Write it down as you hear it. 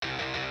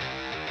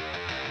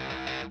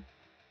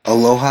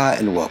Aloha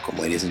and welcome,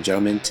 ladies and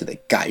gentlemen, to the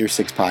Got Your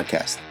Six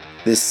podcast.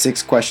 This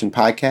 6-question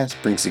podcast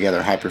brings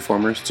together high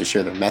performers to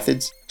share their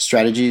methods,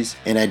 strategies,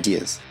 and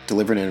ideas,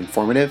 delivered in an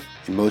informative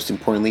and, most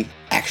importantly,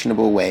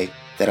 actionable way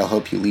that'll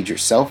help you lead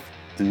yourself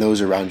and those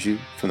around you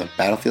from the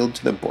battlefield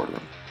to the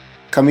boardroom.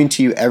 Coming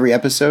to you every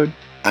episode,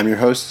 I'm your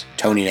host,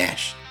 Tony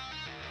Nash.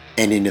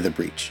 And into the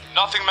breach.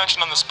 Nothing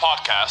mentioned on this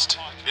podcast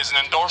is an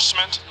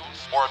endorsement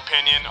or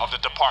opinion of the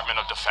Department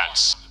of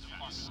Defense.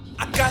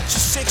 I got your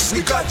six,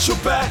 we got your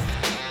back.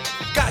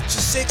 Got your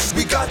six,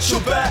 we got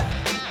your back.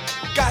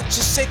 Got your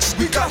six,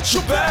 we got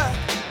your back.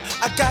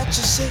 I got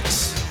your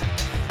six.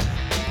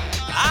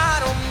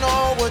 I don't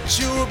know what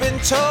you've been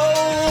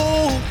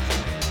told.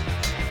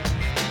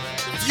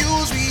 The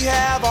views we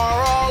have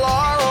are all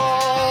our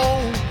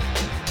own.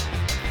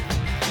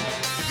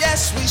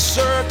 Yes, we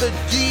serve the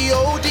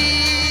DOD,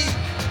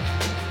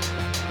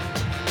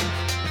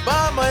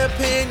 but my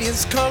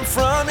opinions come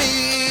from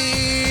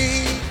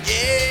me.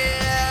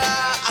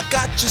 Yeah, I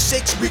got your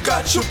six, we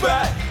got your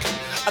back.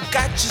 I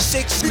got your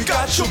six, we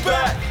got your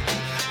back.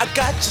 I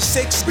got your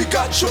six, we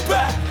got your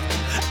back.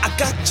 I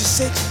got your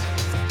six.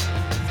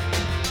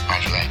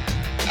 Roger that.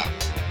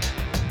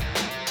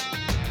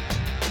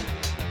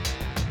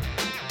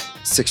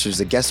 Sixers,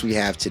 the guest we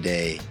have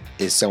today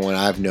is someone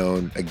I've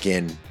known,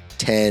 again,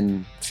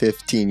 10,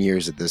 15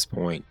 years at this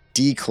point.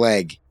 Dee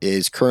Clegg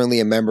is currently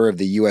a member of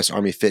the U.S.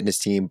 Army fitness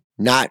team,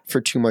 not for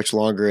too much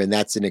longer, and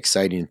that's an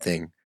exciting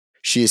thing.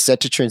 She is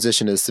set to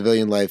transition to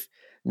civilian life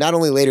not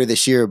only later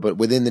this year, but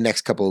within the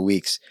next couple of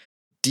weeks.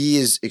 Dee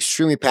is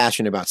extremely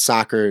passionate about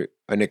soccer,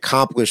 an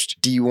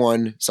accomplished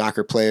D1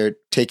 soccer player,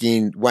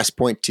 taking West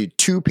Point to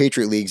 2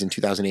 Patriot Leagues in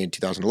 2008 and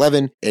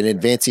 2011, and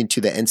advancing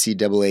to the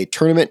NCAA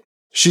tournament.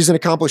 She's an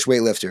accomplished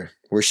weightlifter,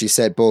 where she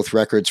set both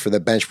records for the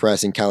bench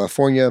press in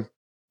California.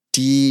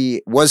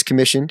 Dee was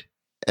commissioned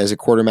as a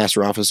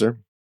quartermaster officer,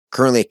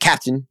 currently a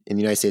captain in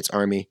the United States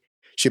Army.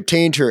 She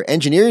obtained her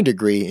engineering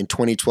degree in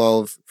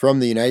 2012 from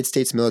the United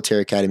States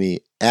Military Academy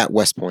at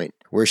West Point,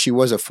 where she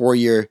was a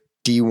 4-year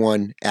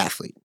D1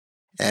 athlete.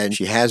 And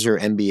she has her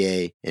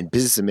MBA in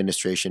business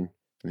administration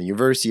from the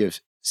University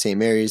of St.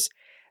 Mary's,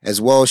 as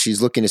well as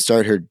she's looking to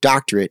start her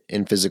doctorate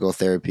in physical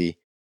therapy.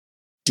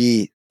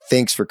 Dee,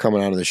 thanks for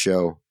coming on to the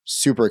show.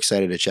 Super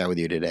excited to chat with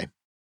you today.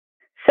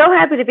 So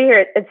happy to be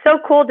here. It's so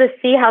cool to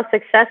see how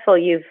successful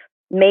you've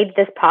made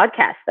this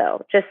podcast,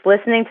 though. Just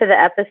listening to the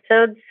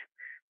episodes,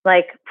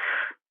 like,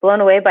 blown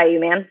away by you,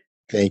 man.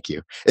 Thank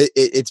you.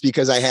 It's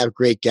because I have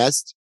great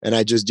guests, and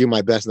I just do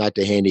my best not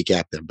to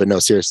handicap them. But no,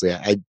 seriously,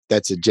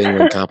 that's a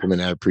genuine compliment.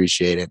 I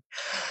appreciate it.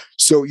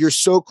 So you're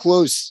so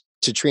close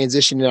to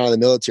transitioning out of the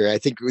military. I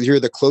think you're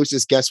the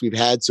closest guest we've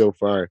had so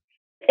far.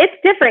 It's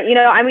different.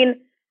 I mean,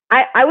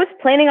 I was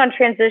planning on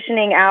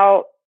transitioning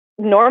out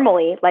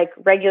normally, like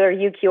regular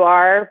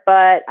UQR,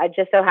 but I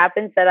just so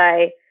happens that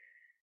I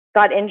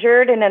got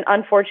injured in an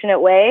unfortunate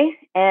way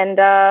and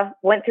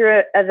went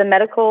through the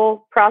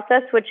medical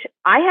process, which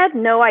I had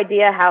no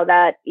idea how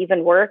that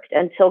even worked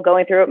until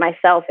going through it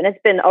myself. And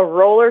it's been a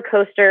roller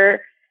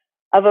coaster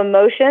of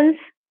emotions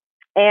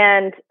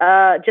and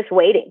just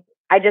waiting.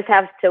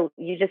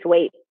 You just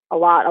wait a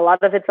lot. A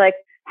lot of it's like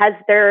has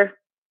their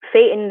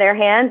fate in their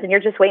hands and you're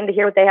just waiting to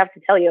hear what they have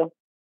to tell you.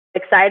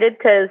 Excited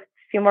because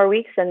a few more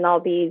weeks and I'll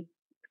be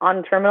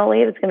on terminal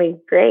leave. It's going to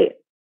be great.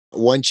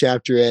 One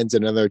chapter ends,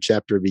 another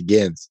chapter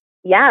begins.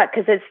 Yeah,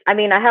 because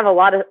I have a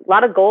lot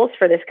of goals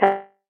for this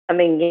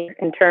coming year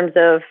in terms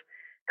of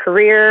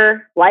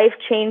career, life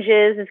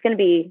changes. It's going to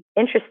be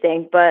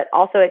interesting, but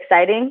also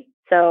exciting.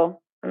 So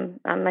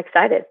I'm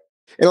excited.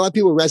 And a lot of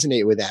people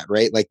resonate with that,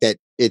 right? Like that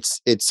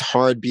it's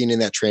hard being in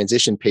that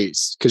transition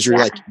pace because you're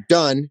like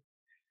done.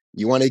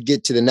 You want to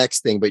get to the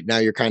next thing, but now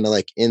you're kind of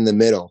like in the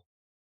middle.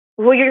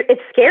 Well,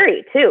 it's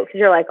scary too, because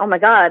you're like, oh my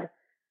God,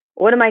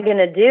 what am I going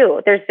to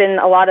do? There's been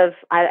a lot of,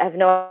 I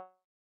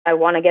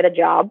want to get a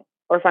job,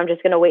 or if I'm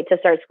just going to wait to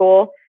start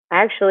school.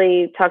 I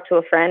actually talked to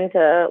a friend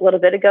a little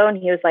bit ago and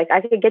he was like,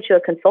 I could get you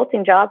a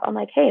consulting job. I'm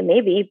like, hey,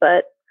 maybe,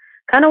 but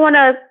kind of want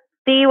to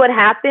see what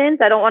happens.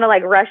 I don't want to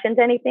like rush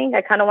into anything.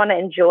 I kind of want to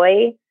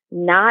enjoy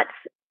not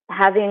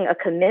having a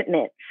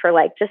commitment for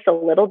like just a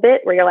little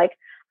bit where you're like,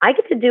 I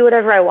get to do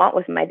whatever I want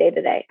with my day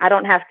to day. I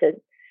don't have to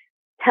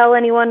tell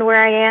anyone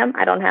where I am.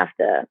 I don't have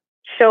to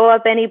show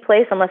up any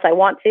place unless I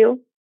want to.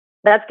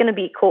 That's going to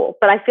be cool.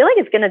 But I feel like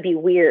it's going to be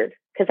weird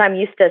because I'm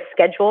used to a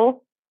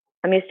schedule.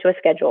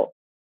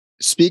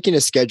 Speaking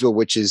of schedule,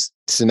 which is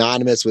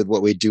synonymous with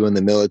what we do in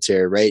the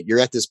military, right? You're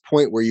at this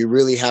point where you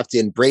really have to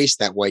embrace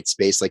that white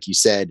space, like you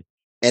said,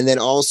 and then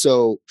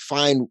also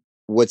find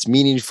what's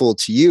meaningful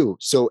to you.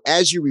 So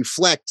as you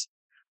reflect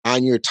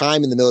on your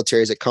time in the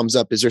military as it comes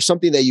up, is there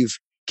something that you've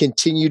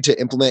continued to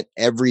implement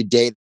every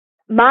day?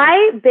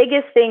 My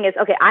biggest thing is,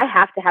 okay, I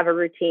have to have a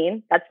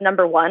routine. That's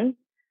number one.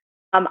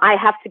 I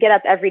have to get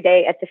up every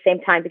day at the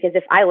same time because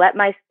if I let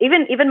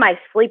even my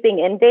sleeping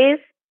in days,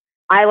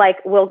 I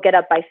will get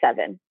up by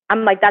 7.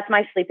 I'm like, that's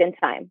my sleep in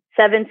time.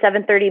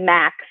 7:30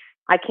 max.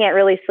 I can't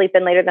really sleep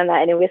in later than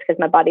that anyways because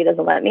my body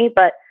doesn't let me.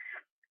 But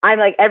I'm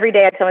like, every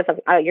day I tell myself,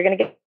 oh, you're going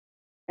to get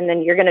and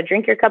then you're going to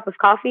drink your cup of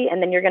coffee,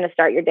 and then you're going to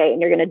start your day,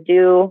 and you're going to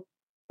do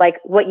like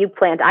what you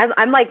planned.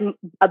 I'm like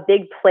a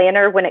big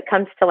planner when it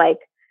comes to like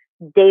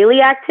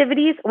daily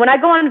activities. When I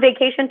go on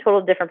vacation,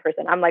 total different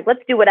person. I'm like, let's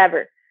do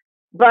whatever.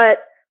 But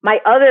my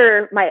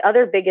other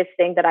biggest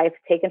thing that I've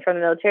taken from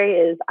the military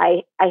is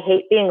I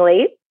hate being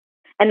late.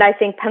 And I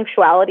think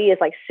punctuality is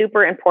like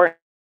super important.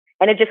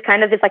 And it just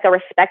kind of is like a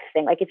respect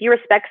thing. Like if you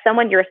respect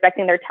someone, you're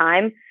respecting their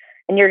time,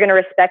 and you're going to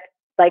respect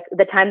like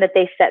the time that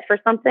they set for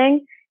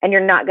something, and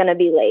you're not going to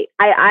be late.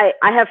 I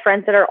have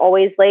friends that are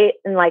always late,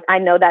 and like, I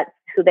know that's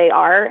who they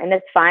are, and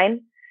it's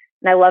fine.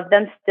 And I love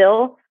them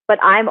still, but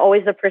I'm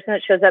always the person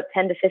that shows up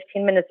 10 to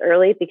 15 minutes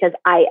early because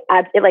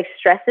it like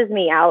stresses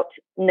me out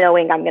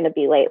knowing I'm going to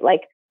be late.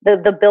 Like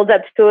the build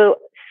up to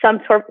some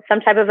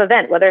type of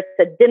event, whether it's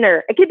a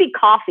dinner, it could be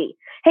coffee.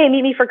 Hey,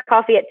 meet me for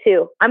coffee at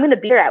 2. I'm going to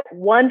be here at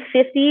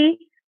 1:50,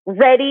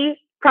 ready,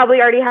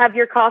 probably already have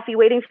your coffee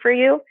waiting for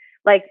you.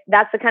 Like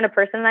that's the kind of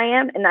person I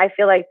am. And I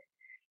feel like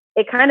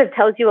it kind of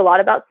tells you a lot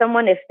about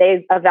someone if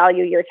they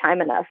value your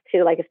time enough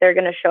to, like, if they're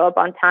going to show up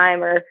on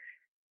time, or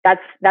that's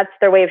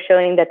their way of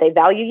showing that they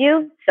value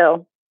you.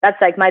 So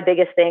that's like my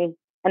biggest thing.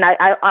 And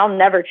I'll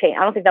never change.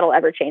 I don't think that'll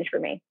ever change for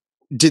me.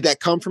 Did that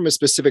come from a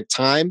specific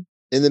time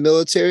in the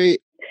military?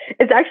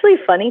 It's actually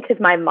funny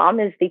because my mom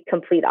is the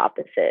complete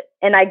opposite.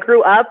 And I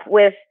grew up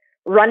with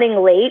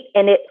running late,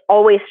 and it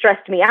always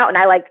stressed me out.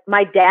 And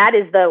my dad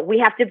is we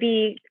have to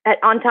be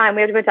on time.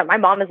 We have to be on time. My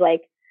mom is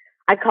like,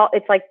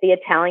 it's like the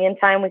Italian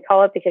time, we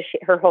call it, because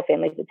her whole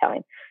family's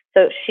Italian.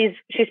 So she's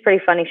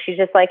pretty funny. She's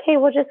just like, hey,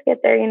 we'll just get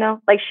there, you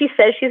know, like she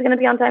says she's going to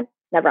be on time,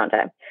 never on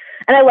time.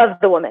 And I love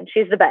the woman.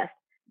 She's the best.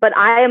 But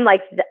I'm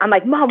like,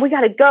 Mom, we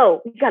got to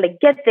go. We got to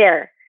get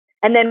there.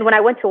 And then when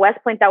I went to West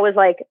Point, that was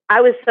like, I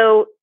was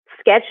so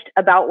sketched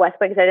about West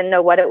Point because I didn't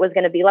know what it was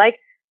going to be like.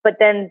 But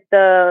then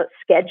the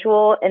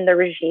schedule and the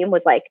regime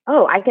was like,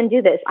 oh, I can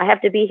do this. I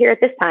have to be here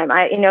at this time.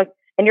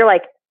 And you're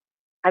like,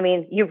 I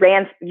mean, you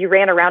ran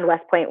around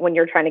West Point when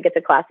you're trying to get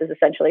to classes,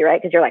 essentially, right?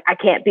 Because you're like, I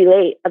can't be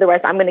late, otherwise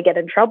I'm going to get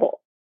in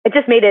trouble. It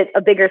just made it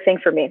a bigger thing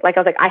for me. Like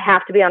I was like, I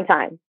have to be on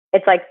time.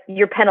 It's like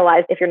you're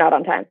penalized if you're not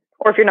on time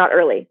or if you're not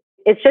early.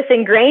 It's just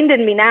ingrained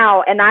in me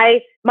now. And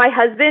my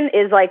husband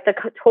is like the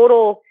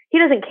total. He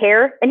doesn't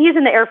care, and he's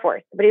in the Air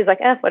Force, but he's like,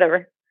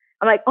 whatever.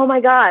 I'm like, oh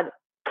my God,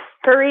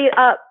 hurry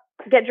up,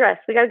 get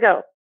dressed. We got to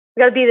go.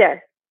 We got to be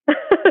there.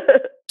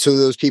 So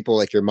those people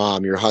like your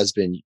mom, your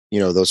husband, you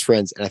know, those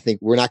friends, and I think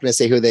we're not going to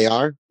say who they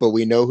are, but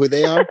we know who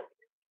they are.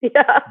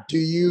 Yeah. Do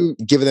you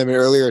give them an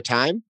earlier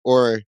time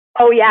or?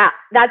 Oh yeah,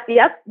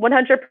 100%.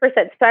 So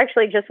I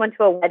actually just went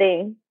to a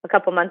wedding a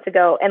couple months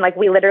ago, and like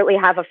we literally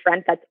have a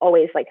friend that's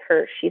always like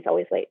she's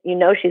always late. You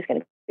know, she's going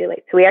to be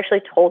late. So we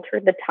actually told her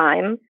the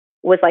time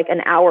was like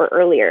an hour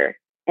earlier.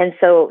 And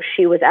so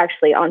she was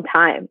actually on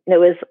time.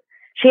 And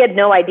she had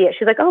no idea.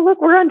 She's like, oh,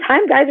 look, we're on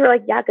time, guys. We're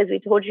like, yeah, because we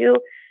told you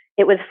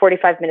it was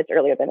 45 minutes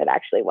earlier than it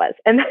actually was.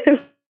 And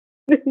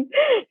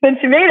then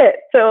she made it.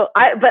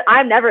 But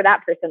I'm never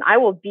that person. I'm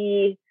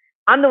the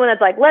one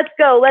that's like, let's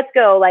go.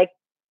 Like,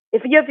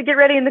 if you have to get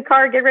ready in the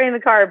car, get ready in the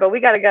car, but we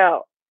got to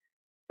go.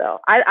 So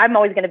I'm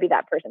always going to be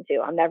that person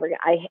too.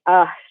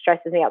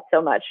 Stresses me out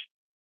so much.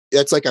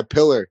 That's like a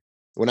pillar.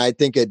 When I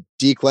think of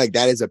Dee Clegg,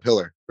 that is a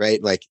pillar,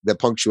 right? Like the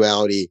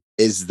punctuality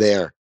is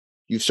there.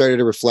 You've started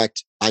to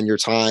reflect on your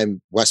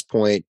time, West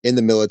Point, in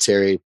the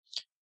military,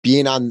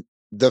 being on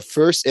the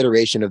first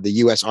iteration of the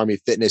U.S. Army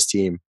fitness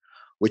team,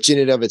 which in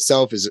and of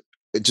itself is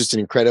just an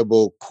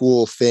incredible,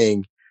 cool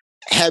thing.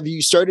 Have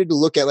you started to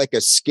look at like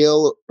a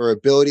skill or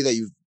ability that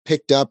you've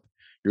picked up,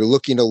 you're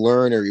looking to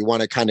learn, or you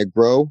want to kind of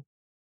grow?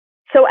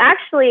 So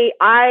actually,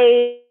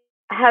 I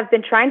have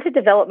been trying to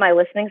develop my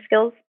listening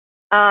skills.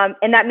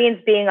 And that means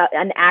being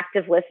an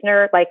active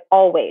listener, like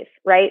always,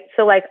 right?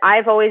 So like,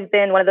 I've always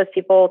been one of those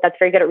people that's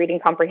very good at reading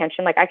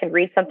comprehension. Like I can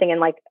read something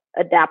and like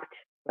adapt,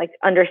 like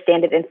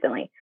understand it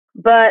instantly.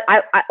 But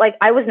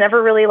I was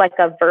never really like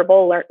a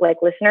verbal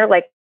listener,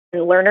 like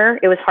learner.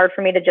 It was hard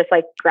for me to just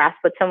like grasp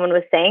what someone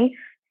was saying.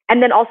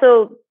 And then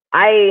also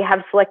I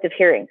have selective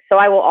hearing. So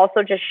I will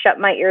also just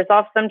shut my ears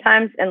off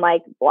sometimes and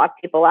like block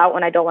people out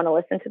when I don't want to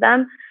listen to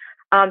them.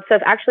 So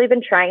I've actually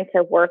been trying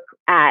to work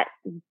at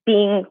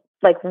being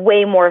like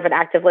way more of an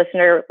active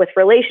listener with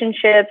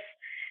relationships.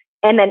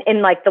 And then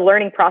in like the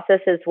learning process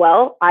as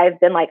well, I've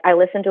been like, I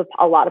listen to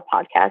a lot of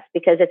podcasts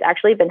because it's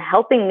actually been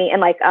helping me,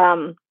 and like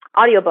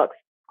audiobooks.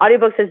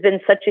 Audiobooks has been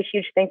such a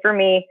huge thing for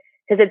me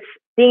because it's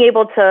being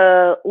able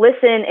to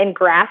listen and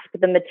grasp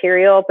the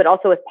material, but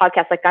also with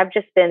podcasts. Like I've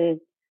just been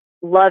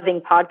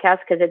loving podcasts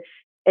because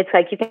it's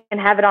like you can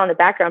have it on the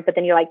background, but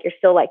then you're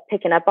still like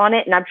picking up on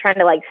it. And I'm trying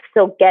to like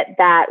still get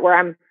that where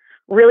I'm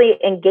really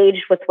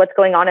engaged with what's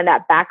going on in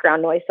that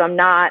background noise. So I'm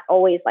not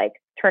always like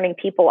turning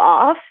people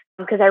off,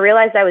 because I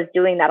realized I was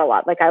doing that a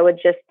lot. Like I would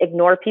just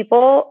ignore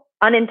people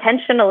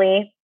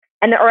unintentionally,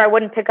 or I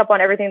wouldn't pick up on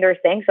everything they were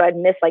saying. So I'd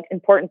miss like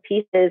important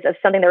pieces of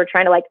something they were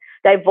trying to like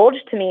divulge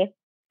to me.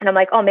 And I'm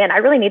like, oh man, I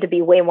really need to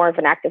be way more of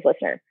an active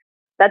listener.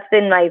 That's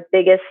been my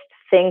biggest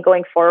thing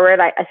going forward.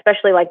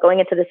 Especially like going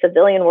into the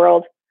civilian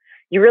world,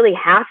 you really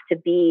have to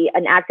be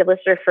an active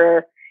listener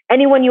for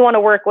anyone you want to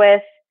work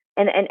with,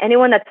 and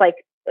anyone that's like,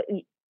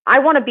 I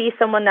want to be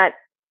someone that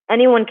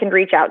anyone can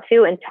reach out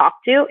to and talk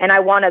to. And I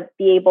want to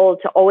be able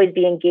to always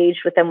be engaged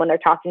with them when they're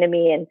talking to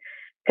me and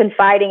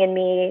confiding in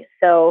me.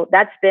 So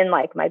that's been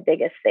like my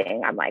biggest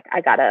thing. I'm like,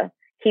 I got to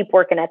keep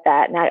working at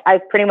that. And I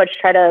pretty much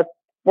try to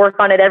work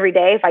on it every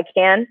day if I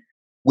can.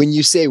 When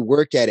you say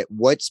work at it,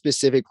 what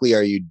specifically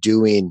are you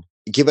doing?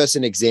 Give us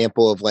an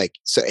example of like,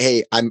 so,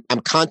 hey, I'm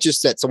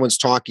conscious that someone's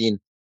talking.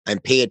 I'm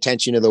paying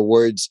attention to the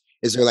words.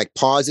 Is there like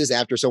pauses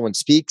after someone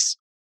speaks?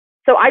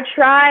 So I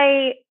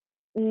try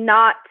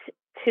not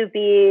to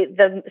be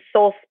the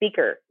sole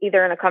speaker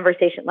either in a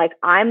conversation. Like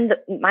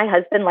my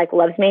husband like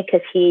loves me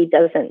because he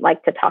doesn't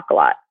like to talk a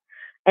lot.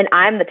 And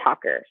I'm the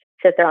talker.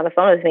 Sit there on the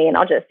phone with me and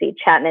I'll just be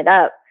chatting it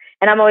up.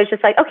 And I'm always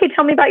just like, okay,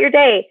 tell me about your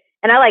day.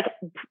 And I like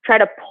try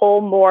to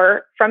pull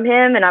more from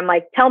him. And I'm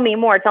like, tell me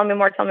more,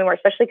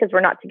 especially because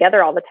we're not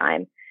together all the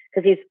time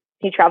because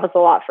he travels a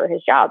lot for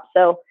his job.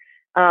 So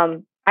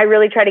I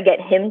really try to get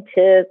him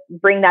to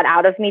bring that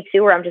out of me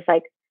too, where I'm just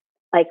like,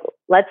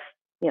 let's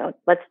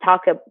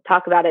talk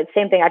about it.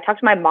 Same thing. I talk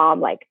to my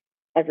mom like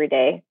every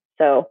day.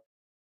 So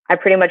I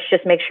pretty much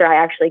just make sure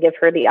I actually give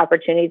her the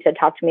opportunity to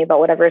talk to me about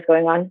whatever is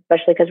going on,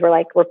 especially because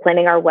we're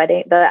planning our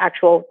wedding. The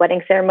actual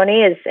wedding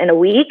ceremony is in a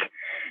week.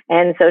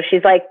 And so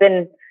she's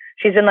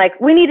been like,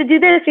 we need to do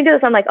this.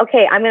 I'm like,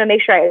 okay, I'm going to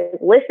make sure I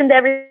listen to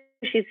everything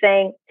she's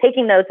saying,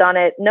 taking notes on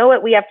it, know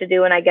what we have to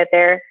do when I get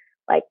there.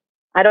 Like,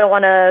 I don't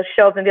want to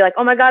show up and be like,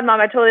 oh my God, Mom,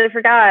 I totally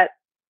forgot.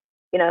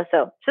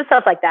 So just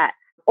stuff like that.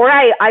 Or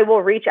I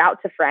will reach out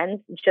to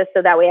friends just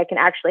so that way I can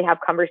actually have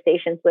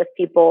conversations with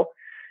people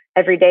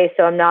every day.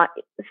 So I'm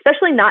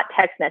especially not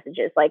text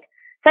messages. Like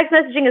text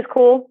messaging is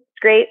cool. It's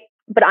great.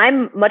 But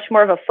I'm much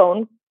more of a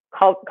phone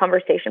call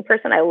conversation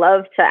person. I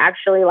love to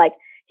actually like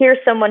hear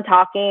someone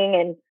talking,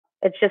 and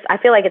it's just, I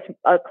feel like it's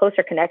a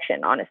closer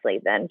connection, honestly,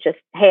 than just,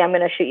 hey, I'm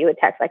going to shoot you a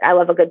text. Like I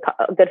love a good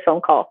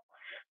phone call.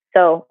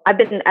 So I've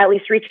been at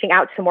least reaching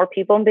out to more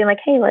people and being like,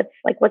 hey,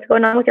 what's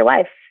going on with your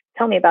life?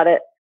 Tell me about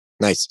it.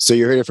 Nice. So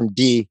you heard it from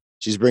Dee.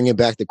 She's bringing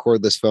back the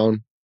cordless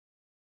phone.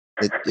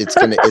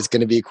 It's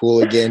gonna be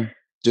cool again.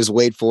 Just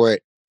wait for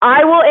it.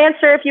 I will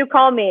answer if you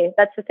call me.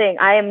 That's the thing.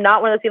 I am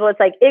not one of those people that's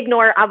like,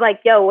 ignore. I'm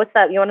like, yo, what's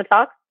up? You want to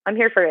talk? I'm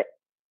here for it.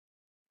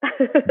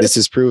 This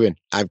is proven.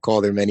 I've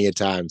called her many a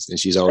times and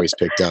she's always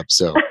picked up.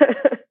 So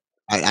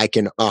I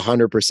can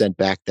 100%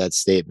 back that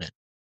statement.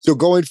 So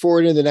going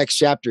forward in the next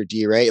chapter,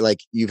 Dee, right?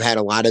 Like you've had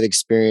a lot of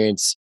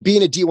experience.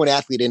 Being a D1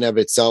 athlete in and of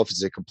itself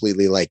is a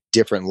completely like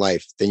different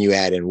life than you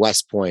had in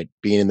West Point,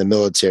 being in the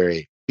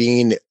military,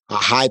 being a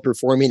high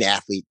performing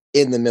athlete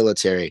in the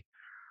military,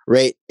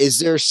 right? Is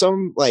there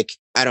some like,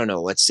 I don't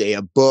know, let's say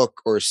a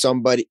book or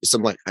some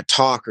like a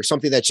talk or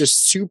something that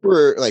just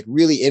super like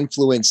really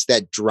influenced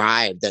that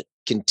drive, that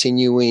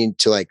continuing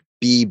to like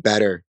be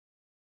better?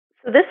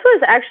 So this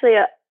was actually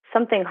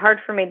something hard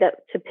for me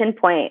to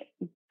pinpoint.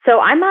 So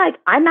I'm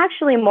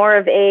actually more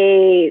of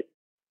I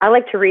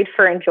like to read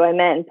for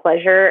enjoyment and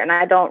pleasure. And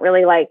I don't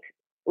really like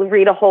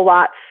read a whole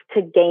lot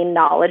to gain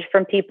knowledge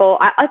from people.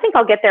 I think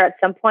I'll get there at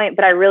some point,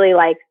 but I really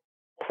like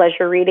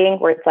pleasure reading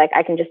where it's like,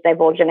 I can just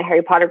divulge in a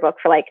Harry Potter book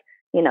for like,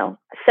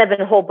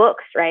 7 whole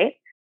books, right?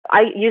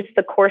 I used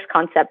the course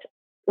concept.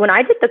 When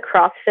I did the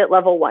CrossFit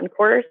Level I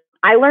course,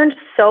 I learned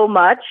so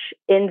much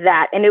in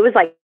that. And it was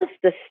like just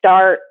the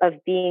start of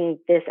being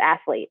this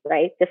athlete,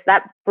 right?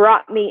 That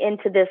brought me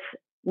into this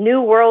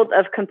new world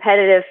of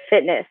competitive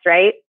fitness,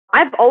 right?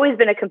 I've always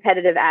been a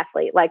competitive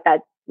athlete like that.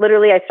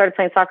 Literally, I started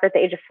playing soccer at the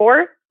age of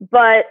 4.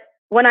 But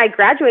when I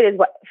graduated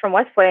from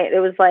West Point, it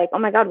was like, oh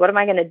my God, what am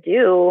I going to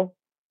do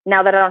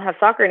now that I don't have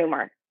soccer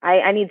anymore?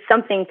 I need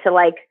something to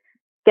like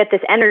get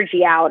this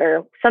energy out,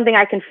 or something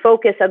I can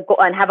focus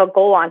and have a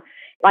goal on.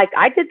 Like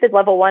I did the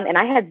Level I and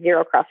I had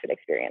 0 CrossFit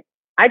experience.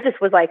 I just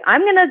was like,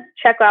 I'm going to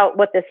check out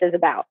what this is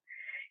about.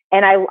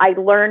 And I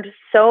learned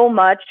so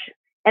much.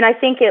 And I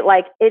think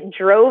it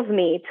drove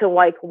me to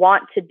like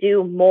want to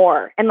do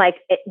more. And like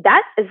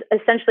that is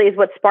essentially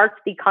what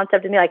sparked the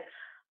concept of me. Like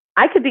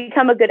I could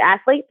become a good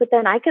athlete, but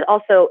then I could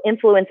also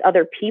influence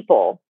other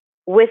people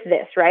with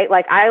this, right?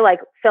 Like I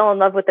fell in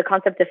love with the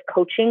concept of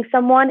coaching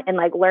someone and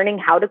like learning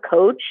how to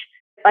coach.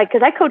 Like,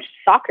 cause I coached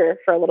soccer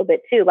for a little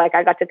bit too. Like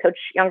I got to coach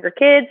younger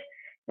kids.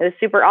 It was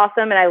super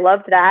awesome. And I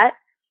loved that.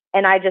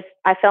 And I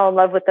fell in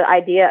love with the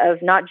idea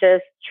of not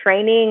just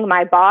training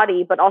my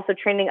body, but also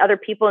training other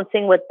people and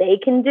seeing what they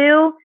can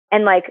do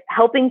and like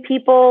helping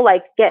people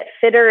like get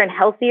fitter and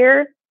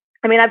healthier.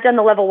 I mean, I've done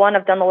the Level I,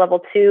 I've done the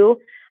Level II.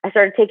 I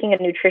started taking a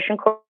nutrition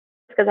course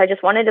because I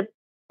just wanted to,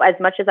 as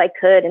much as I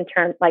could, in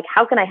terms like,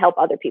 how can I help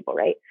other people,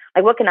 right?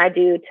 Like, what can I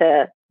do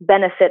to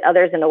benefit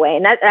others in a way?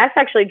 And that's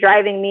actually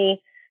driving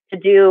me to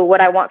do what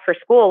I want for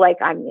school. Like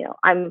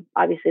I'm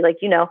obviously like,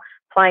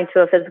 applying to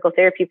a physical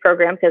therapy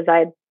program because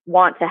I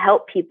want to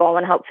help people. I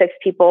want to help fix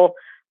people.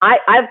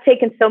 I've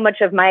taken so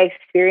much of my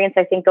experience,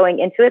 I think, going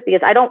into it,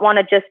 because I don't want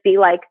to just be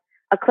like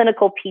a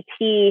clinical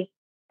PT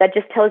that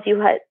just tells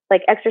you how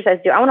like exercise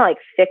do. I want to like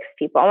fix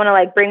people. I want to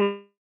like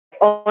bring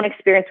my own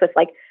experience with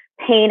like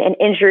pain and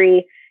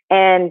injury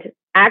and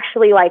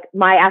actually like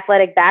my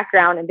athletic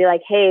background and be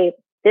like, hey,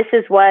 this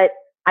is what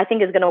I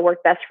think is going to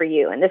work best for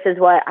you. And this is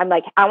what I'm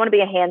like, I want to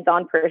be a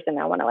hands-on person.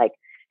 I want to like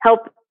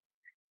help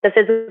the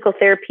physical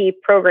therapy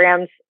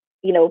programs,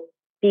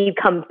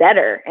 become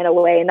better in a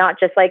way, not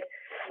just like,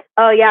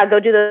 oh yeah, go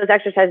do those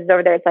exercises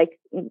over there. It's like,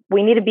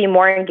 we need to be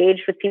more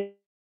engaged with people,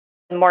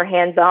 more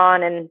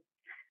hands-on. And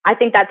I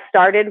think that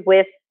started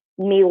with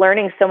me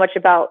learning so much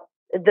about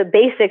the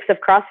basics of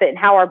CrossFit and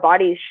how our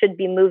bodies should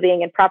be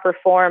moving in proper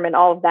form and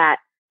all of that.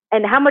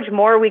 And how much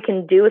more we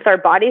can do with our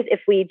bodies if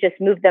we just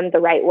move them the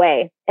right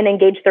way and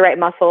engage the right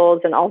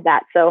muscles and all of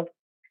that. So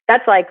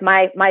that's like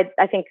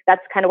I think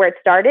that's kind of where it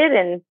started.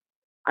 And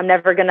I'm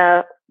never going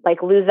to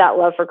like lose that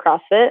love for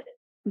CrossFit.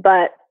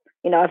 But,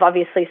 I've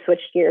obviously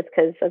switched gears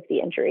because of the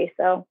injury.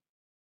 So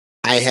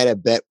I had a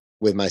bet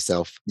with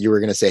myself. You were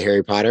going to say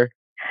Harry Potter.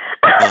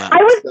 I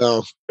was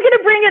going to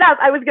bring it up.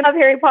 I was going to have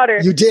Harry Potter.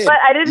 You did. But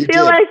I didn't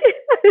feel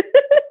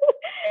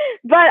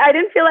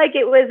like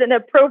it was an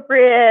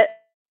appropriate.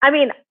 I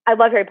mean, I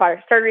love Harry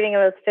Potter. Started reading it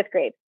when I was 5th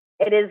grade.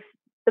 It is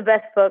the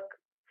best book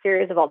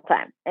series of all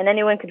time. And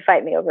anyone could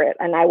fight me over it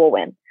and I will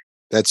win.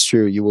 That's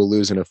true. You will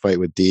lose in a fight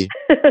with Dee.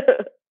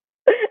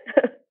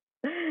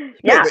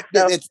 Yeah.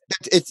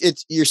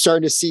 It's you're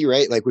starting to see,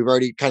 right? Like we've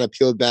already kind of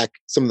peeled back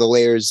some of the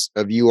layers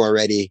of you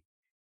already,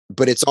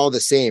 but it's all the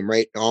same,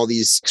 right? All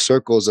these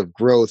circles of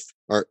growth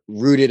are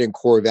rooted in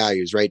core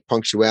values, right?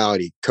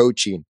 Punctuality,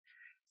 coaching,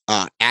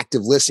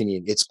 active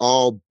listening. It's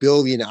all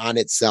building on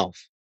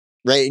itself,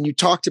 right? And you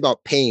talked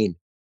about pain,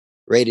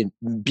 right? And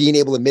being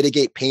able to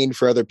mitigate pain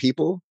for other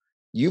people.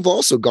 You've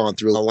also gone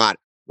through a lot,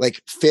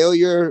 like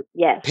failure,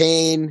 yes.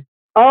 Pain.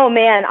 Oh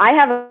man, I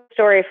have a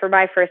story for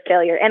my first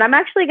failure. And I'm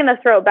actually going to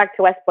throw it back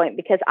to West Point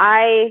because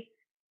I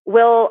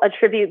will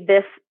attribute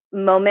this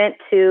moment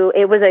to,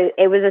 it was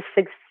a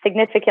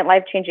significant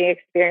life-changing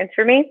experience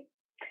for me.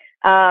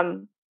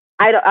 I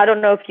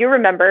don't know if you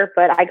remember,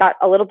 but I got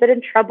a little bit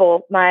in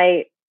trouble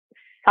my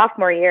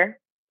sophomore year.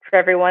 For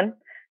everyone,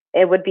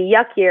 it would be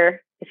yuck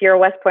year. If you're a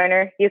West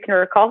Pointer, you can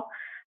recall.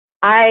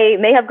 I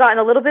may have gotten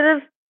a little bit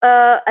of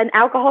an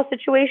alcohol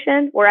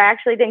situation where I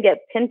actually didn't get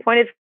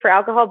pinpointed for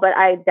alcohol, but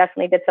I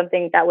definitely did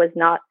something that was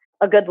not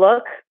a good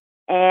look.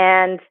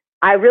 And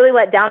I really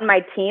let down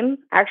my team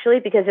actually,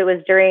 because it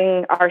was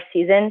during our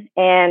season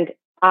and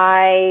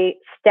I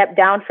stepped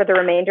down for the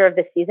remainder of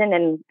the season.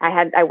 And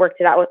I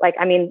worked it out with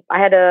I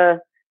had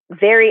a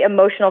very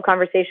emotional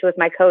conversation with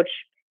my coach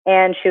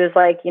and she was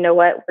like, you know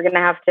what, we're going to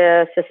have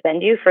to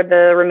suspend you for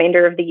the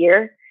remainder of the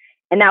year.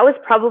 And that was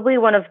probably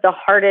one of the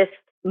hardest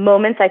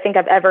moments I think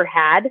I've ever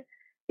had.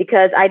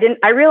 Because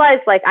I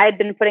realized like I had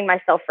been putting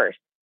myself first,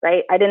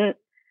 right? I didn't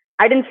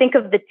think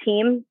of the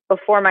team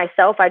before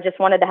myself. I just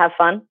wanted to have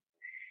fun.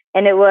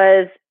 And it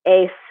was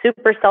a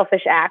super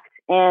selfish act.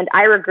 And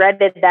I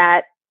regretted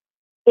that.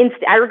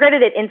 I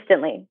regretted it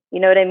instantly.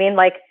 You know what I mean?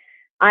 Like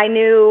I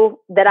knew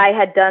that I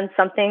had done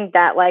something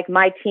that like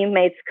my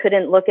teammates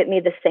couldn't look at me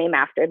the same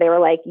after. They were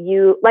like,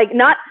 it's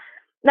not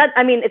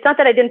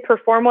that I didn't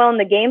perform well in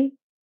the game.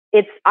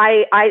 It's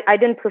I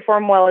didn't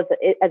perform well as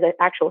an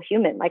actual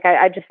human. Like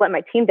I just let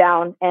my team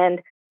down,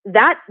 and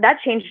that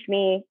changed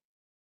me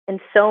in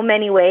so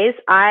many ways.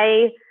 So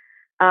I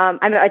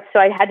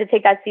had to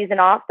take that season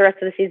off, the rest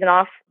of the season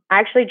off. I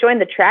actually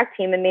joined the track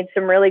team and made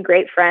some really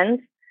great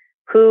friends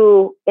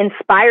who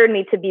inspired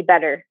me to be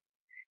better.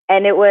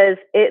 And it was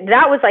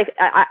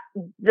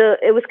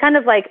kind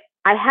of like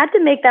I had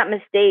to make that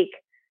mistake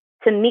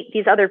to meet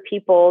these other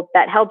people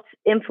that helped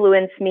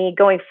influence me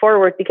going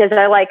forward, because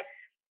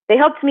they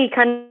helped me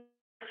kind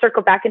of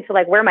circle back into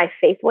like where my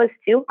faith was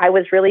too. I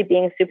was really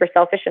being super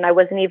selfish and I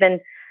wasn't even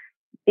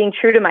being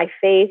true to my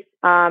faith.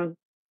 I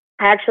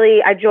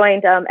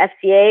joined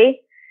FCA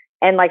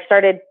and like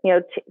started,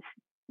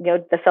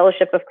 the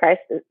Fellowship of Christ,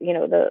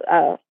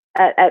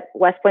 at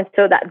West Point.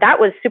 So that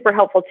was super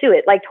helpful too.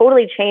 It like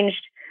totally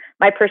changed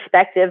my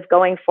perspective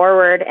going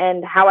forward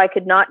and how I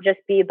could not just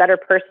be a better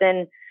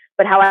person,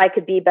 but how I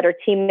could be a better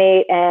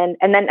teammate. And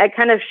then it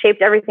kind of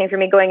shaped everything for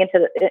me going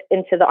into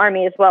the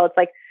Army as well. It's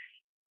like,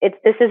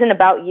 this isn't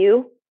about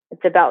you.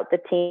 It's about the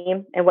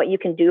team and what you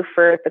can do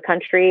for the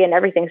country and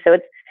everything. So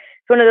it's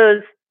one of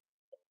those,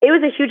 it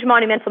was a huge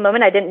monumental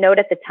moment. I didn't know it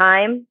at the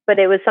time, but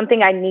it was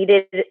something I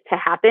needed to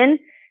happen.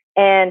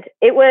 And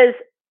it was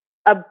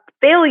a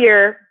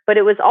failure, but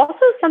it was also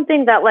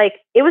something that like,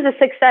 it was a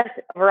success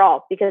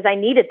overall because I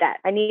needed that.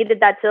 I needed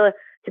that to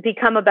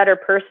become a better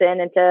person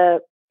and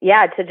to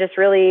just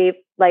really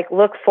like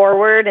look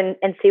forward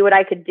and see what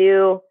I could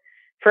do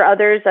for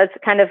others. That's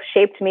kind of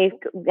shaped me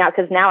now,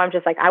 because now I'm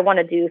just like, I want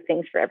to do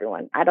things for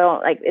everyone. I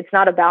don't like, it's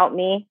not about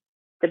me.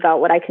 It's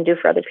about what I can do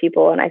for other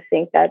people. And I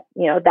think that,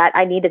 that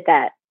I needed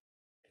that.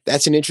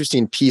 That's an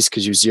interesting piece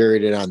because you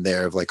zeroed it on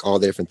there of like all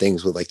the different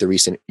things with like the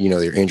recent,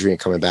 your injury and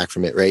coming back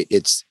from it, right?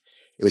 It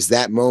was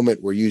that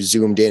moment where you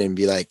zoomed in and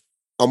be like,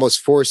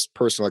 almost forced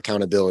personal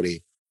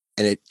accountability.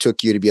 And it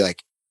took you to be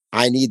like,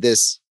 I need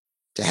this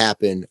to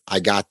happen. I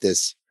got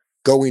this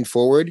going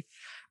forward.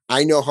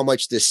 I know how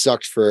much this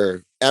sucked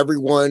for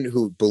everyone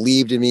who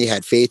believed in me,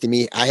 had faith in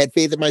me. I had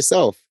faith in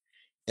myself.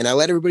 and I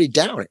let everybody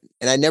down.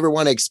 And I never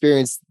want to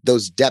experience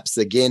those depths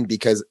again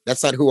because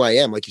that's not who I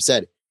am, like you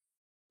said.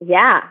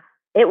 Yeah,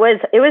 it was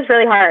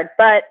really hard,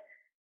 but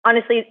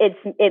honestly,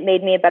 it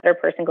made me a better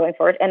person going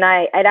forward. And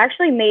it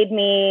actually made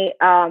me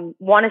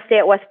want to stay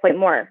at West Point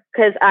more,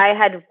 because I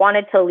had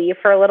wanted to leave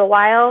for a little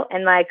while,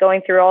 and like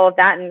going through all of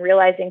that and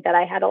realizing that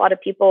I had a lot of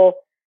people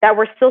that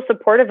were still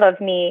supportive of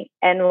me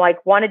and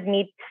like wanted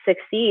me to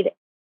succeed,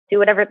 do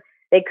whatever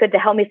they could to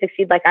help me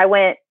succeed. Like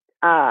I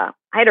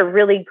had a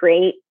really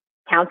great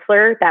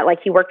counselor that like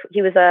he was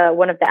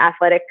one of the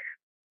athletic,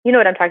 you know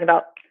what I'm talking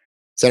about?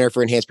 Center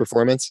for Enhanced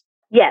Performance.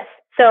 Yes.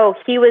 So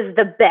he was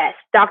the best.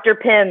 Dr.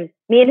 Pim,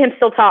 me and him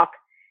still talk.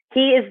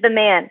 He is the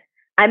man.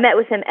 I met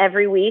with him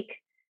every week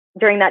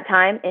during that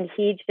time, and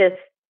he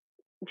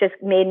just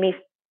made me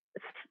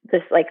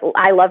this, like,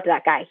 I loved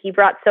that guy. He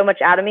brought so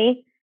much out of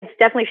me. It's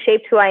definitely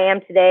shaped who I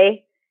am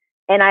today.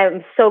 And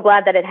I'm so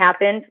glad that it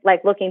happened.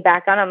 Like looking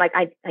back on it, I'm like,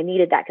 I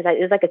needed that, because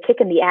it was like a kick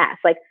in the ass.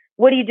 Like,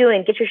 what are you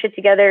doing? Get your shit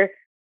together.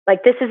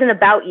 Like, this isn't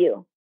about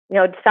you. You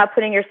know, stop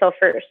putting yourself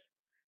first.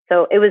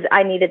 So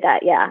I needed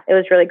that. Yeah, it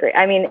was really great.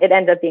 I mean, it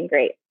ended up being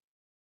great.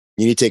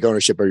 You need to take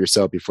ownership of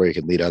yourself before you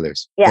can lead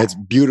others. Yeah. That's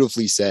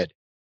beautifully said.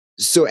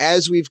 So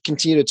as we've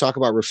continued to talk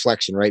about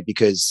reflection, right?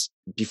 Because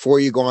before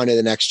you go on to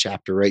the next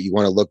chapter, right, you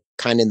want to look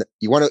you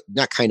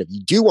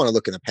do want to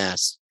look in the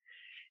past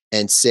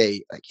and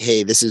say like,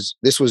 hey, this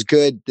was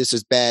good. This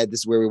is bad. This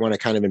is where we want to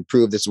kind of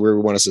improve. This is where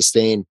we want to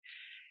sustain.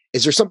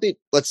 Is there something,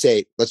 let's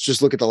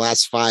just look at the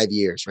last 5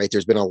 years, right?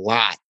 There's been a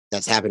lot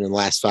that's happened in the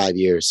last 5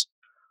 years.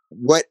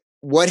 What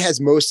has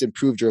most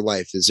improved your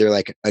life? Is there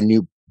like a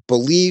new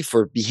belief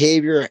or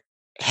behavior,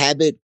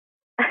 habit?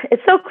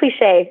 It's so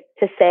cliche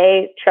to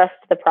say trust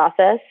the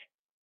process,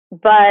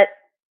 but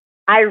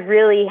I've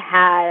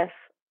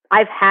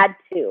had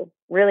to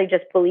really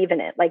just believe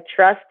in it, like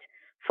trust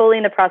fully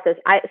in the process.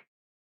 I've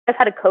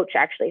had a coach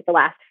actually the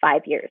last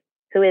 5 years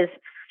who is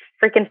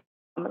freaking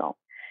phenomenal,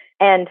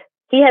 and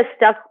he has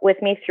stuck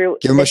with me through.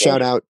 Give him a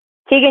shout out.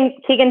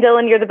 Keegan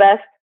Dillon, you're the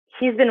best.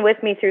 He's been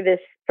with me through this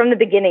from the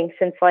beginning,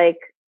 since like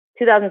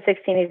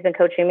 2016. He's been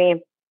coaching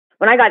me.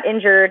 When I got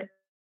injured,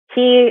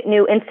 he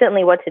knew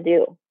instantly what to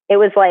do. It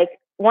was like,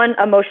 one,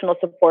 emotional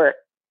support,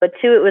 but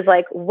two, it was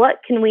like, what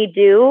can we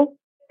do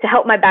to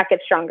help my back get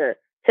stronger,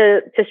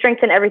 to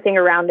strengthen everything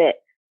around it?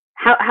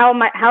 How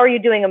are you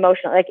doing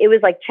emotionally? Like, it was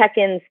like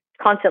check-ins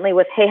constantly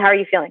with, hey, how are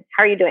you feeling?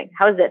 How are you doing?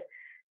 How is this?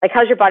 Like,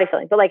 how's your body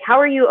feeling? But like, how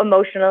are you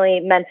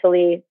emotionally,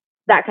 mentally,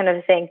 that kind of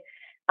a thing.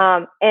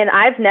 And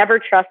I've never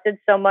trusted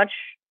someone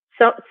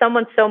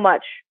so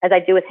much as I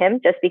do with him,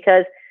 just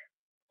because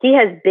he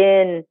has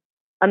been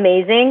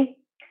amazing.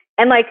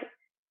 And like,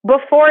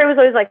 before it was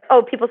always like,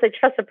 oh, people say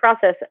trust the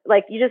process.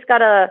 Like, you just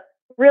gotta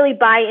really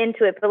buy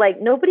into it. But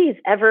like, nobody's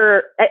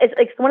ever, it's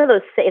like one of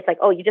those, it's like,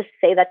 oh, you just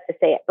say that to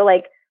say it. But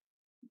like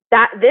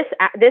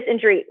this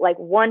injury, like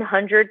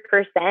 100%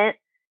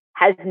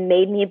 has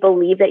made me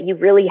believe that you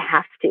really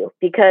have to,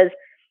 because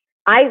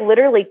I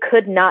literally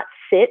could not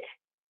sit.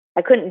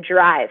 I couldn't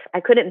drive.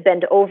 I couldn't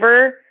bend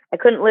over. I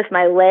couldn't lift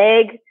my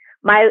leg.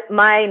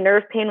 My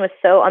nerve pain was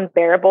so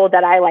unbearable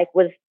that I like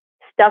was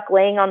stuck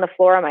laying on the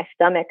floor on my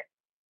stomach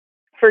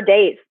for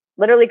days.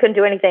 Literally couldn't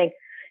do anything.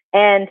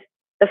 And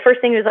the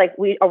first thing was like,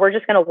 we're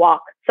just going to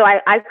walk. So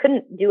I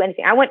couldn't do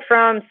anything. I went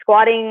from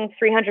squatting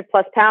 300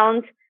 plus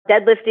pounds,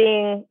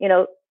 deadlifting,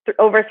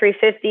 over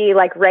 350,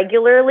 like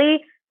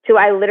regularly, to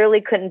I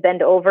literally couldn't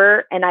bend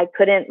over and I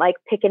couldn't like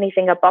pick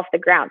anything up off the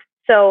ground.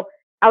 So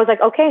I was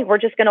like, okay, we're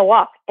just going to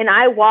walk. And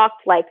I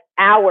walked like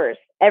hours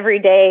every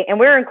day, and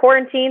we were in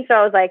quarantine. So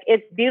I was like,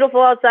 it's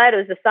beautiful outside. It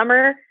was the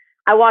summer.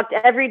 I walked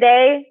every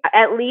day,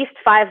 at least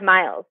 5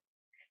 miles.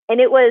 And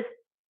it was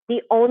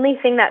the only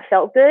thing that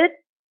felt good,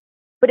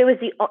 but it was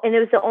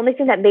the only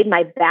thing that made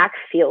my back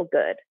feel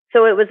good.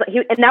 So it was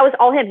and that was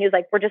all him. He was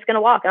like, we're just going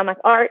to walk. And I'm like,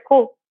 all right,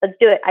 cool, let's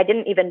do it. I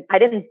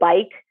didn't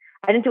bike.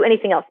 I didn't do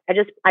anything else.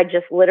 I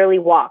just literally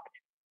walked.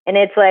 And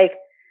it's like,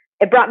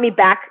 it brought me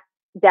back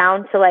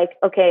down to like,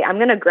 okay, I'm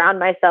going to ground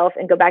myself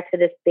and go back to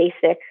this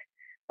basic,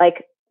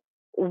 like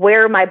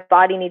where my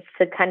body needs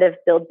to kind of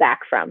build back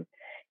from.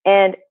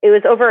 And it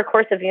was over a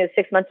course of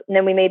 6 months. And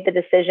then we made the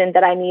decision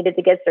that I needed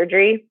to get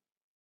surgery,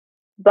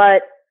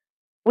 but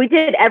we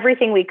did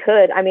everything we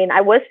could. I mean,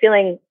 I was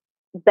feeling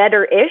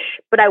better-ish,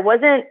 but I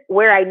wasn't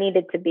where I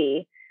needed to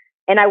be.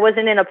 And I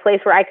wasn't in a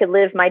place where I could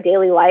live my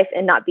daily life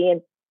and I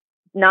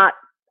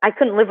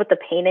couldn't live with the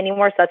pain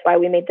anymore. So that's why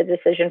we made the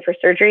decision for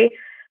surgery.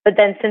 But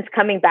then since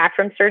coming back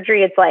from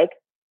surgery, it's like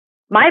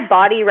my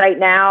body right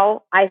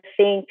now, I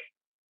think,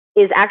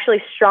 is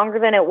actually stronger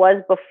than it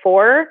was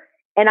before.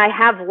 And I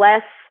have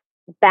less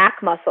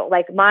back muscle.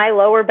 Like my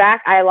lower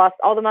back, I lost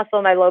all the muscle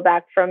in my low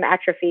back from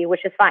atrophy,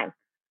 which is fine.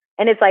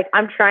 And it's like,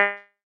 I'm trying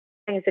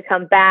to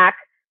come back,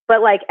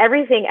 but like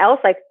everything else,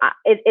 like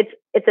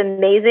it's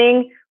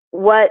amazing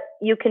what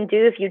you can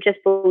do if you just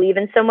believe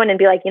in someone and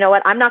be like, you know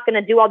what, I'm not going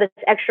to do all this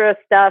extra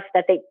stuff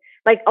that they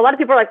like. A lot of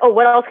people are like, oh,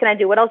 what else can I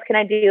do? What else can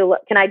I do?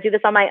 Can I do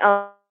this on my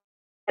own?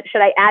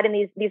 Should I add in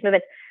these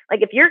movements?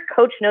 Like if your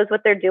coach knows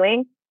what they're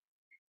doing,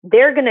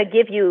 they're going to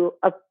give you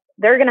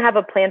they're going to have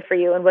a plan for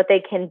you and what they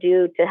can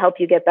do to help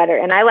you get better.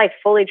 And I like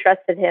fully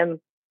trusted him.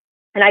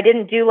 And I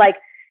didn't do like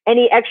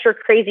any extra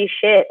crazy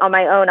shit on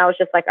my own. I was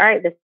just like, all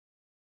right, this is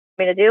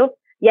what I'm going to do.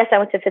 Yes, I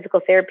went to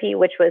physical therapy,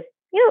 which was,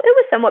 you know, it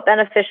was somewhat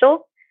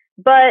beneficial,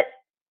 but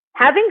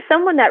having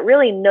someone that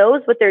really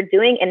knows what they're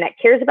doing and that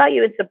cares about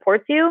you and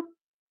supports you,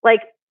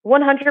 like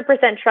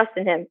 100% trust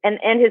in him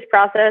and his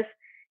process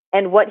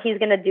and what he's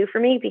going to do for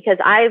me, because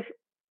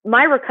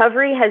my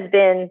recovery has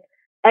been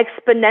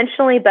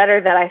exponentially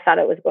better than I thought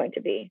it was going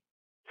to be.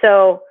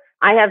 So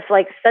I have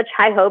like such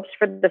high hopes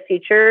for the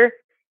future,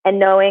 and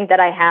knowing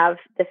that I have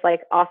this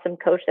like awesome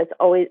coach that's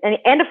always,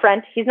 and a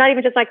friend. He's not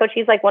even just my coach.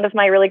 He's like one of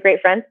my really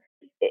great friends.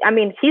 I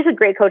mean, he's a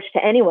great coach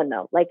to anyone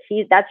though. Like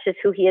that's just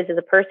who he is as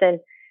a person.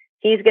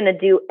 He's going to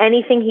do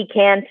anything he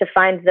can to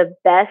find the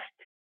best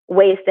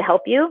ways to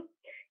help you.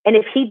 And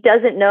if he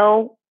doesn't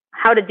know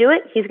how to do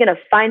it, he's going to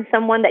find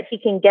someone that he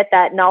can get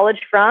that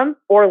knowledge from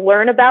or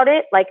learn about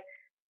it. Like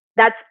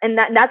that's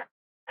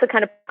the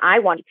kind of I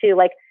want to,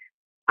 like,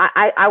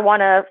 I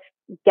want to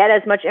get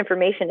as much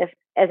information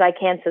as I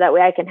can, so that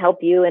way I can help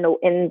you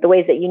in the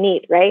ways that you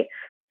need. Right.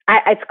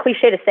 It's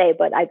cliche to say,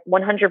 but I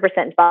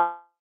 100% follow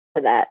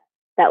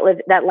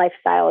that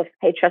lifestyle of,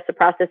 hey, trust the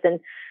process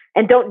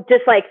and don't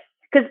just like,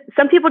 because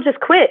some people just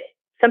quit.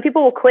 Some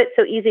people will quit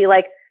so easy.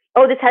 Like,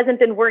 oh, this hasn't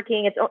been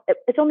working.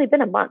 It's only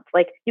been a month.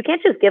 Like, you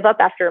can't just give up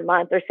after a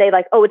month or say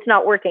like, oh, it's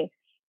not working.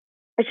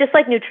 It's just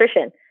like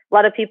nutrition. A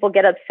lot of people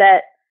get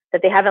upset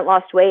that they haven't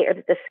lost weight or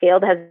that the scale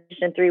hasn't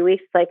in 3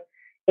 weeks. Like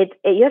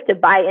you have to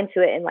buy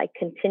into it and like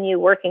continue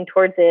working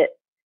towards it.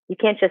 You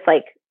can't just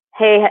like,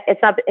 hey, it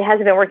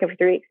hasn't been working for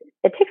 3 weeks.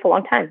 It takes a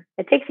long time.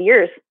 It takes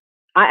years.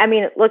 I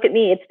mean, look at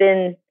me.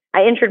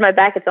 I injured my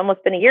back. It's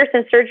almost been a year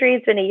since surgery.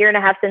 It's been a year and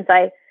a half since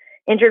I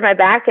injured my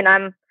back, and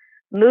I'm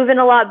moving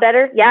a lot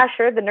better. Yeah,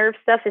 sure. The nerve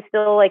stuff is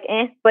still like,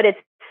 but it's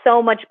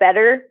so much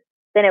better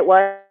than it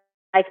was.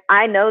 Like,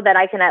 I know that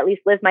I can at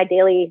least live my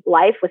daily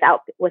life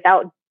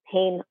without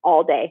pain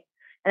all day.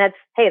 And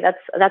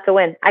that's a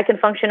win. I can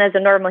function as a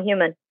normal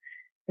human,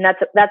 and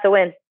that's a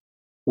win.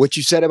 What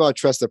you said about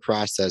trust the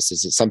process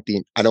is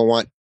something I don't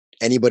want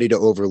anybody to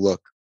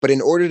overlook. But in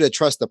order to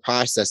trust the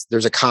process,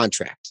 there's a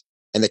contract,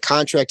 and the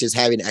contract is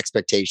having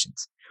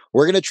expectations.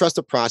 We're going to trust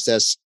the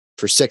process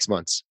for 6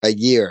 months, a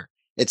year.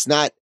 It's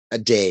not a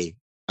day,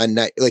 a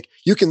night. Like,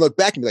 you can look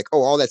back and be like,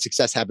 oh, all that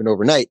success happened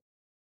overnight.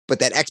 But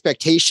that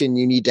expectation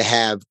you need to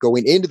have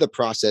going into the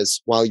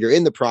process while you're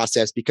in the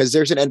process, because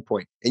there's an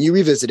endpoint, and you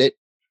revisit it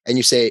and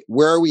you say,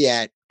 where are we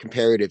at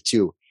comparative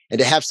to? And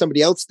to have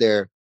somebody else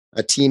there,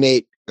 a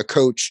teammate, a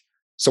coach,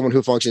 someone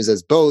who functions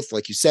as both,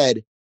 like you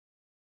said,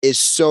 is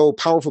so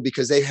powerful,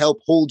 because they help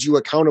hold you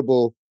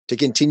accountable to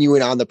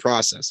continuing on the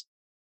process.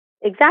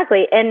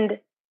 Exactly. And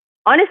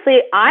honestly,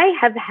 I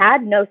have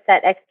had no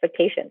set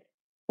expectations.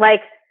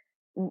 Like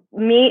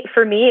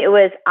for me, it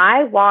was,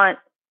 I want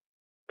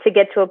to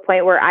get to a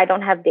point where I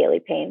don't have daily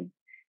pain.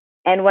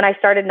 And when I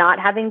started not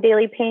having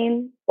daily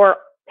pain or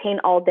pain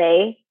all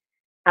day,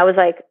 I was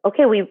like,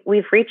 okay,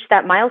 we've reached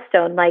that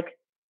milestone. Like,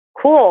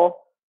 cool.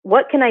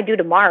 What can I do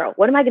tomorrow?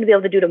 What am I going to be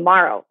able to do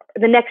tomorrow,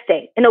 the next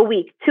day, in a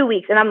week, 2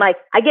 weeks? And I'm like,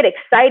 I get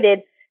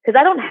excited because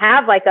I don't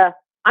have like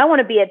I want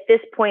to be at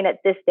this point at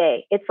this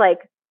day. It's like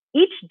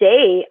each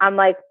day I'm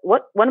like,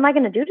 what am I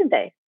going to do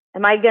today?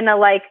 Am I going to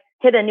like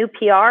hit a new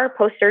PR,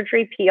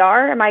 post-surgery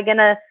PR? Am I going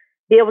to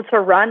be able to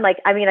run? Like,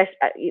 I mean,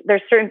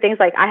 there's certain things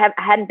like I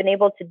hadn't been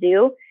able to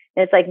do.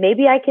 And it's like,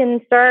 maybe I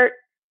can start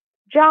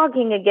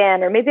jogging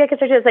again, or maybe I can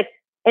start. It's like,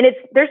 and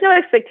there's no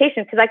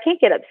expectation because I can't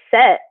get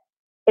upset.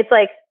 It's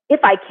like, if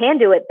I can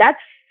do it, that's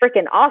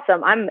freaking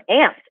awesome. I'm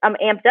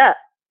amped up,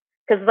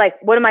 because like,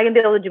 what am I going to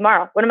be able to do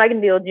tomorrow? What am I going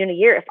to be able to do in a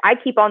year? If I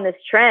keep on this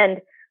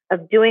trend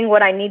of doing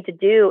what I need to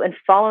do and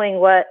following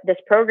what this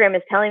program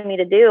is telling me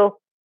to do,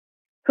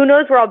 who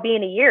knows where I'll be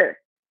in a year?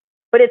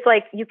 But it's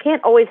like, you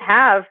can't always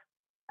have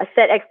a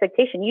set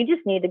expectation. You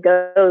just need to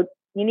go,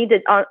 you need to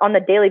on the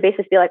daily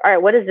basis be like, all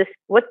right, what is this?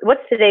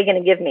 What's today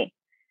going to give me?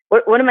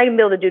 What am I going to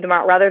be able to do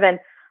tomorrow? Rather than,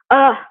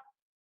 I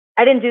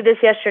didn't do this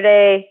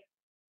yesterday,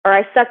 or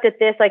I sucked at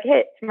this. Like,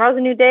 hey, tomorrow's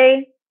a new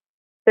day.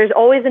 There's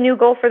always a new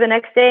goal for the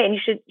next day. And you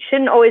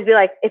shouldn't always be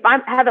like, if I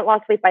haven't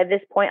lost weight by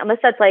this point, unless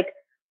that's like,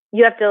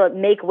 you have to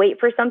make weight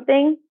for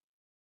something,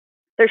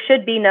 there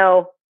should be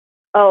no,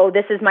 oh,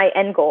 this is my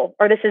end goal,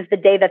 or this is the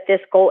day that this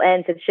goal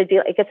ends. It should be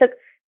like,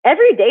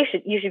 every day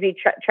you should be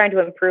trying to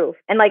improve.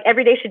 And like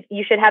every day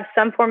you should have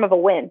some form of a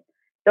win.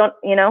 Don't,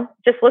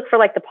 just look for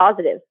like the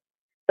positive.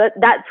 But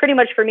that pretty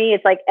much for me,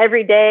 it's like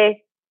every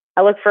day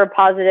I look for a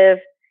positive,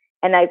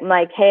 and I'm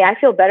like, hey, I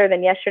feel better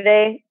than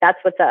yesterday. That's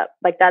what's up.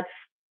 Like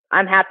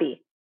I'm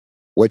happy.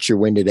 What's your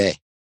win today?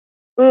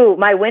 Ooh,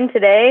 my win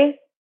today.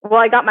 Well,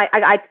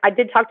 I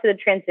did talk to the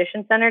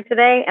transition center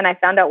today, and I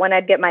found out when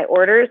I'd get my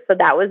orders. So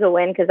that was a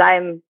win, because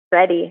I'm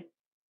ready.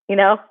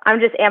 I'm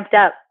just amped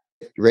up.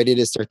 Ready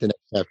to start the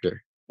next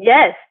chapter.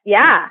 Yes.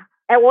 Yeah.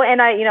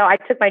 And I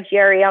took my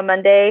GRE on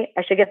Monday.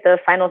 I should get the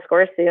final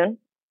score soon.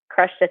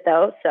 Crushed it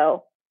though.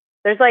 So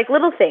there's like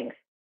little things.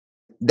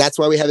 That's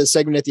why we have a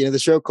segment at the end of the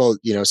show called,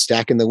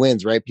 stacking the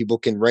wins, right? People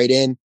can write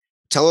in,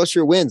 tell us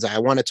your wins. I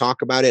want to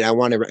talk about it. I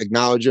want to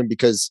acknowledge them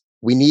because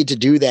we need to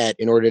do that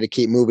in order to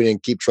keep moving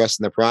and keep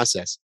trusting the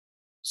process.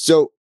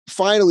 So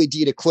finally,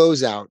 Dee, to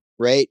close out,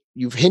 right?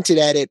 You've hinted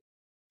at it.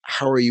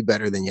 How are you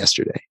better than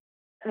yesterday?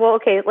 Well,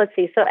 okay, let's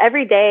see. So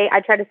every day I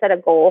try to set a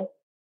goal.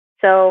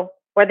 So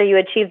whether you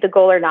achieve the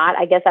goal or not,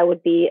 I guess that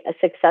would be a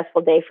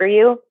successful day for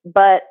you.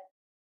 But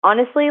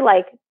honestly,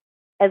 like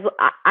as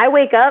I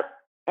wake up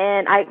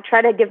and I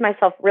try to give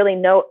myself really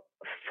no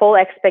full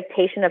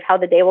expectation of how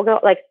the day will go.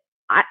 Like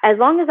as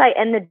long as I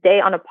end the day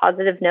on a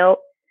positive note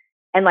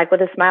and like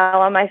with a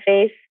smile on my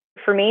face,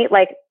 for me,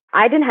 like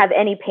I didn't have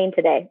any pain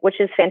today, which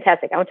is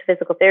fantastic. I went to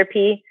physical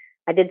therapy.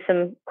 I did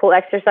some cool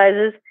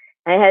exercises.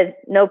 I had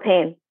no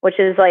pain, which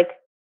is like,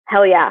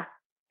 hell yeah.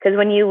 Because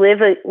when you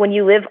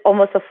live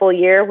almost a full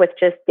year with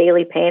just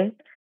daily pain,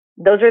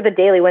 those are the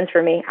daily wins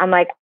for me. I'm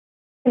like,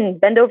 I can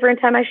bend over and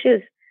tie my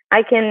shoes.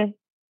 I can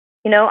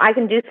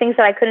do things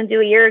that I couldn't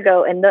do a year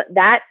ago. And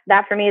that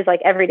for me is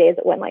like every day is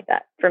a win like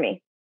that for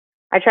me.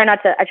 I try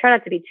not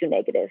to be too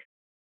negative.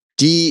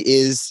 Dee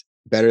is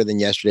better than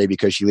yesterday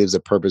because she lives a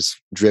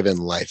purpose-driven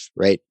life,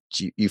 right?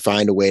 You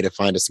find a way to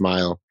find a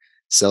smile,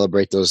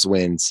 celebrate those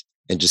wins,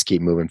 and just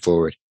keep moving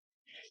forward.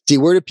 Dee,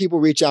 where do people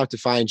reach out to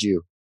find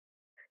you?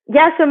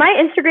 Yeah, so my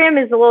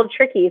Instagram is a little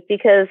tricky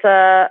because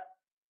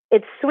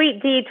it's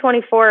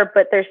SweetD24,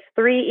 but there's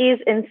 3 E's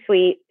in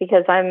sweet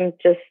because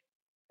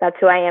that's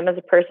who I am as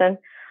a person.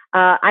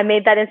 I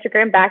made that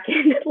Instagram back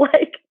in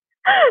like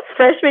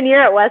freshman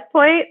year at West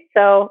Point.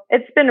 So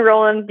it's been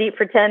rolling deep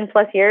for 10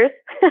 plus years.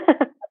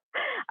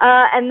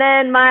 And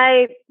then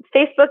my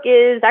Facebook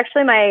is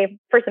actually my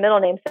first and middle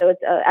name. So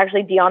it's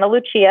actually Deanna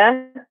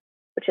Lucia,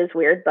 which is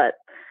weird, but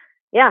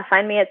yeah,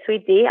 find me at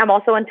Sweet D. I'm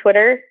also on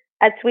Twitter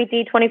at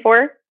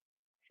SweetD24.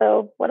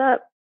 So what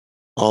up?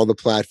 All the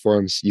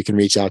platforms you can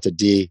reach out to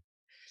Dee.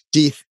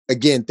 Dee,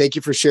 again, thank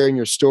you for sharing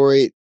your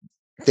story.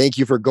 Thank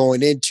you for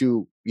going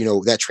into,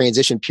 that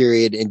transition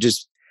period and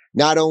just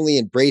not only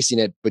embracing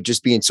it, but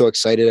just being so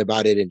excited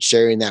about it and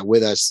sharing that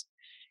with us.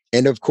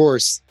 And of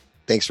course,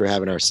 thanks for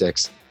having our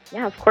six.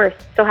 Yeah, of course.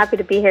 So happy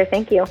to be here.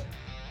 Thank you.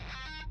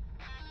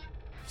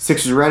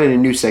 Six is running a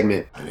new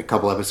segment in a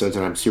couple episodes,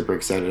 and I'm super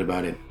excited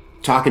about it.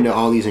 Talking to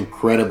all these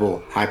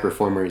incredible high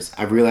performers,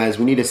 I've realized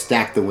we need to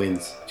stack the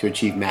wins to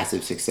achieve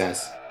massive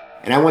success.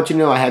 And I want you to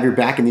know I have your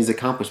back in these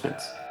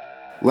accomplishments.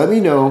 Let me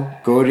know.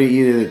 Go to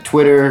either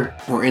Twitter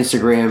or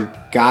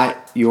Instagram.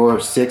 Got Your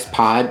 6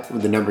 Pod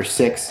with the number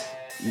 6.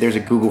 There's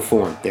a Google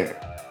form there.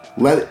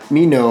 Let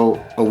me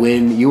know a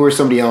win you or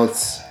somebody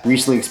else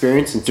recently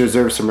experienced and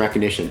deserves some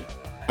recognition.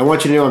 I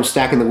want you to know I'm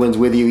stacking the wins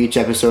with you each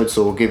episode,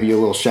 so we'll give you a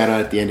little shout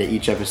out at the end of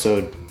each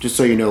episode, just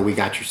so you know we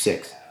got your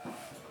 6.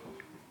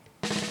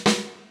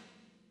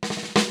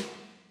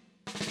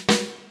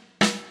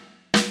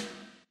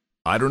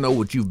 I don't know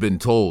what you've been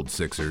told,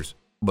 Sixers,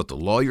 but the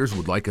lawyers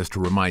would like us to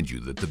remind you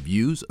that the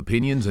views,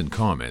 opinions, and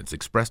comments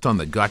expressed on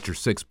the Got Your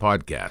 6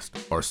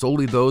 podcast are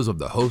solely those of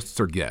the hosts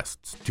or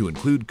guests, to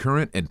include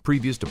current and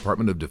previous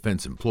Department of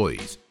Defense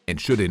employees, and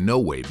should in no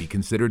way be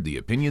considered the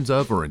opinions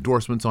of or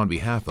endorsements on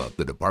behalf of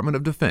the Department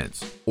of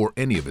Defense or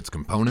any of its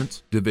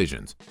components,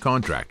 divisions,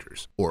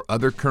 contractors, or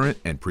other current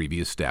and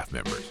previous staff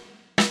members.